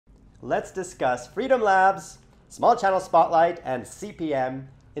let's discuss Freedom Labs, Small Channel Spotlight, and CPM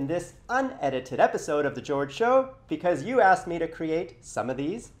in this unedited episode of The George Show because you asked me to create some of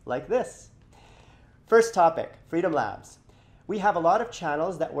these like this. First topic, Freedom Labs. We have a lot of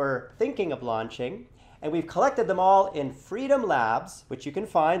channels that we're thinking of launching, and we've collected them all in Freedom Labs, which you can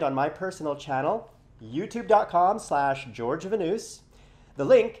find on my personal channel, youtube.com/GeorgeVanus. The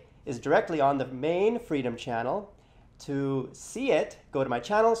link is directly on the main Freedom channel. To see it, go to my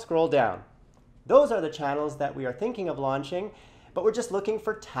channel, scroll down. Those are the channels that we are thinking of launching, but we're just looking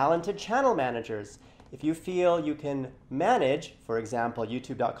for talented channel managers. If you feel you can manage, for example,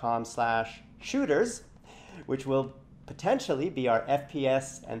 youtube.com/shooters, which will potentially be our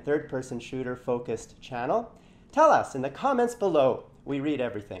FPS and third-person shooter focused channel, tell us in the comments below. We read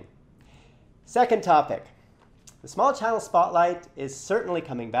everything. Second topic. The Small Channel Spotlight is certainly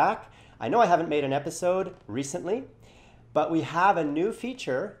coming back. I know I haven't made an episode recently, but we have a new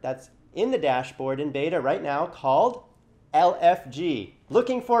feature that's in the dashboard in beta right now called LFG,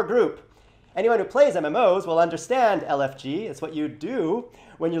 looking for a group. Anyone who plays MMOs will understand LFG. It's what you do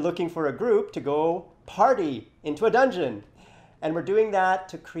when you're looking for a group to go party into a dungeon. And we're doing that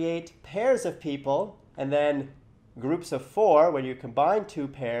to create pairs of people and then groups of 4 where you combine 2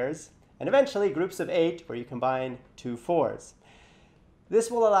 pairs, and eventually groups of 8 where you combine 2 fours.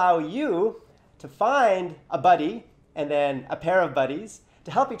 This will allow you to find a buddy and then a pair of buddies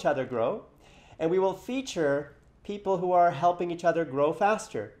to help each other grow. And we will feature people who are helping each other grow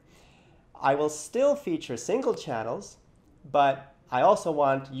faster. I will still feature single channels, but I also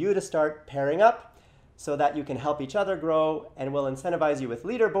want you to start pairing up so that you can help each other grow, and we'll incentivize you with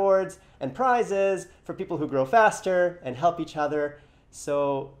leaderboards and prizes for people who grow faster and help each other.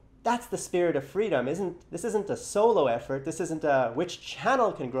 So that's the spirit of Freedom. This isn't a solo effort. This isn't a which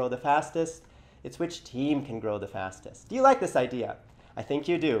channel can grow the fastest. It's which team can grow the fastest. Do you like this idea? I think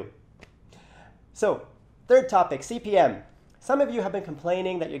you do. So, third topic, CPM. Some of you have been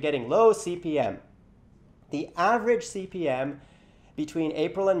complaining that you're getting low CPM. The average CPM between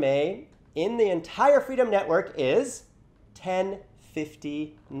April and May in the entire Freedom Network is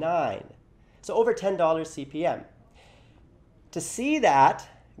 $10.59. So over $10 CPM. To see that,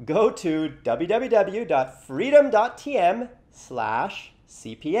 go to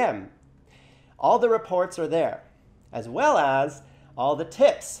www.freedom.tm/CPM. All the reports are there, as well as all the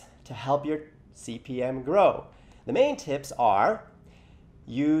tips to help your CPM grow. The main tips are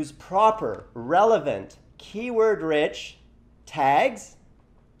use proper, relevant, keyword-rich tags,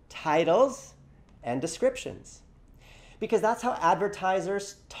 titles, and descriptions. Because that's how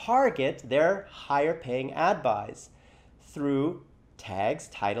advertisers target their higher-paying ad buys, through tags,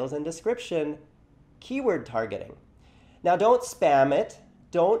 titles, and description keyword targeting. Now, don't spam it.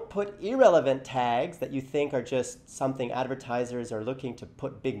 Don't put irrelevant tags that you think are just something advertisers are looking to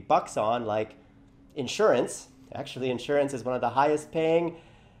put big bucks on, like insurance. Actually, insurance is one of the highest paying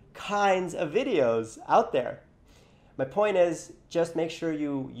kinds of videos out there. My point is just make sure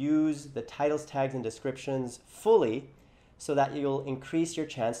you use the titles, tags, and descriptions fully so that you'll increase your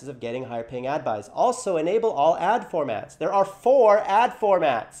chances of getting higher paying ad buys. Also, enable all ad formats. There are 4 ad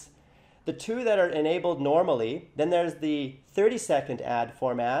formats. The 2 that are enabled normally, then there's the 30-second ad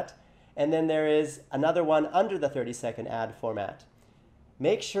format, and then there is another one under the 30-second ad format.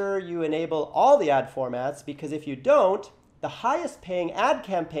 Make sure you enable all the ad formats, because if you don't, the highest paying ad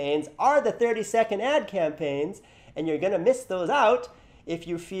campaigns are the 30-second ad campaigns, and you're going to miss those out if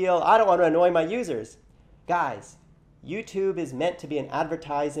you feel, I don't want to annoy my users. Guys, YouTube is meant to be an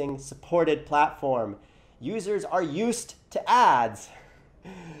advertising supported platform. Users are used to ads.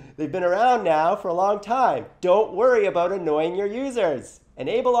 They've been around now for a long time. Don't worry about annoying your users.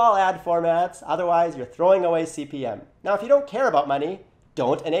 Enable all ad formats, otherwise you're throwing away CPM. Now, if you don't care about money,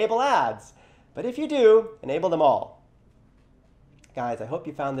 don't enable ads. But if you do, enable them all. Guys, I hope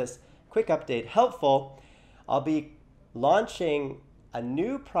you found this quick update helpful. I'll be launching a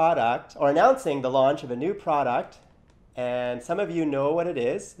new product, or announcing the launch of a new product, and some of you know what it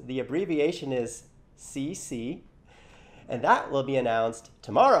is. The abbreviation is CC. And that will be announced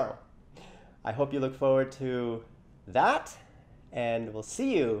tomorrow. I hope you look forward to that, and we'll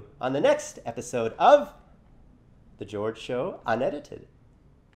see you on the next episode of The George Show Unedited.